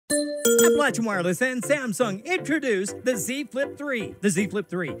Appalachian Wireless and Samsung introduce the Z Flip 3. The Z Flip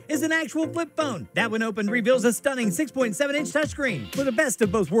 3 is an actual flip phone. That when opened reveals a stunning 6.7-inch touchscreen for the best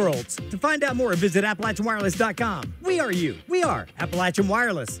of both worlds. To find out more, visit AppalachianWireless.com. We are you. We are Appalachian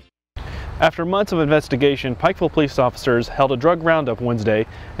Wireless. After months of investigation, Pikeville Police officers held a drug roundup Wednesday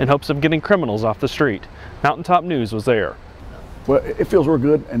in hopes of getting criminals off the street. Mountaintop News was there. Well, it feels real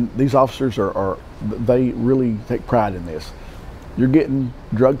good, and these officers they really take pride in this. You're getting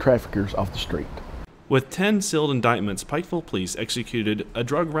drug traffickers off the street. With 10 sealed indictments, Pikeville Police executed a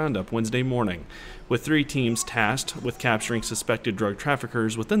drug roundup Wednesday morning. With 3 teams tasked with capturing suspected drug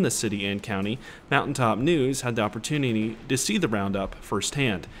traffickers within the city and county, Mountaintop News had the opportunity to see the roundup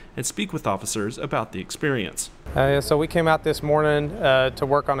firsthand and speak with officers about the experience. So we came out this morning to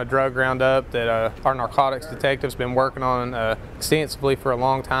work on a drug roundup that our narcotics detective's been working on extensively for a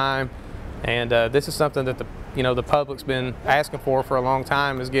long time, and this is something that the public's been asking for a long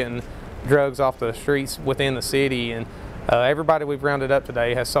time, is getting drugs off the streets within the city, and everybody we've rounded up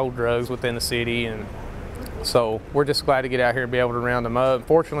today has sold drugs within the city, and so we're just glad to get out here and be able to round them up.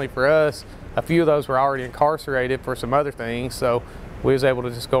 Fortunately for us, a few of those were already incarcerated for some other things, so we was able to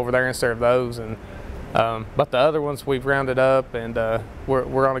just go over there and serve those, and but the other ones we've rounded up, and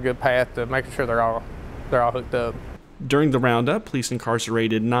we're on a good path to making sure they're all hooked up. During the roundup, police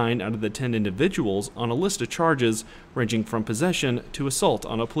incarcerated 9 out of the 10 individuals on a list of charges ranging from possession to assault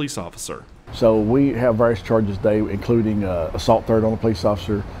on a police officer. So we have various charges today, including assault third on a police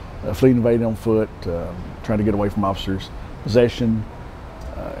officer, fleeing invading on foot, trying to get away from officers, possession,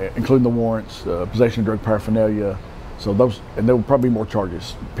 including the warrants, possession of drug paraphernalia. So those, and there will probably be more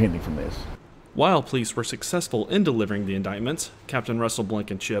charges pending from this. While police were successful in delivering the indictments, Captain Russell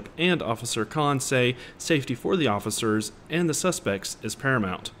Blankenship and Officer Kahn say safety for the officers and the suspects is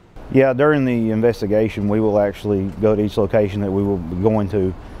paramount. Yeah, during the investigation, we will actually go to each location that we will be going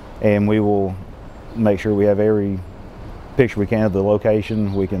to, and we will make sure we have every picture we can of the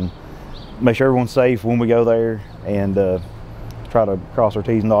location. We can make sure everyone's safe when we go there, and try to cross our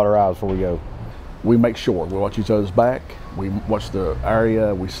T's and dot our I's before we go. We make sure we watch each other's back. We watch the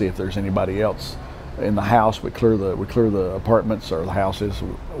area. We see if there's anybody else in the house. We clear the apartments or the houses.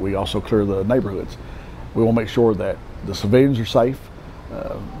 We also clear the neighborhoods. We will make sure that the civilians are safe.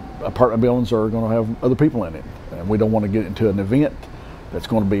 Apartment buildings are going to have other people in it, and we don't want to get into an event that's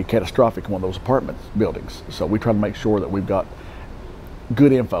going to be catastrophic in one of those apartment buildings. So we try to make sure that we've got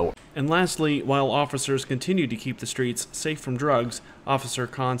good info. And lastly, while officers continue to keep the streets safe from drugs, Officer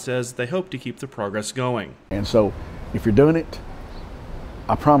Kahn says they hope to keep the progress going. And so if you're doing it,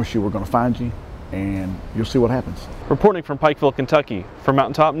 I promise you we're going to find you, and you'll see what happens. Reporting from Pikeville, Kentucky, for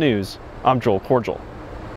Mountaintop News, I'm Joel Cordial.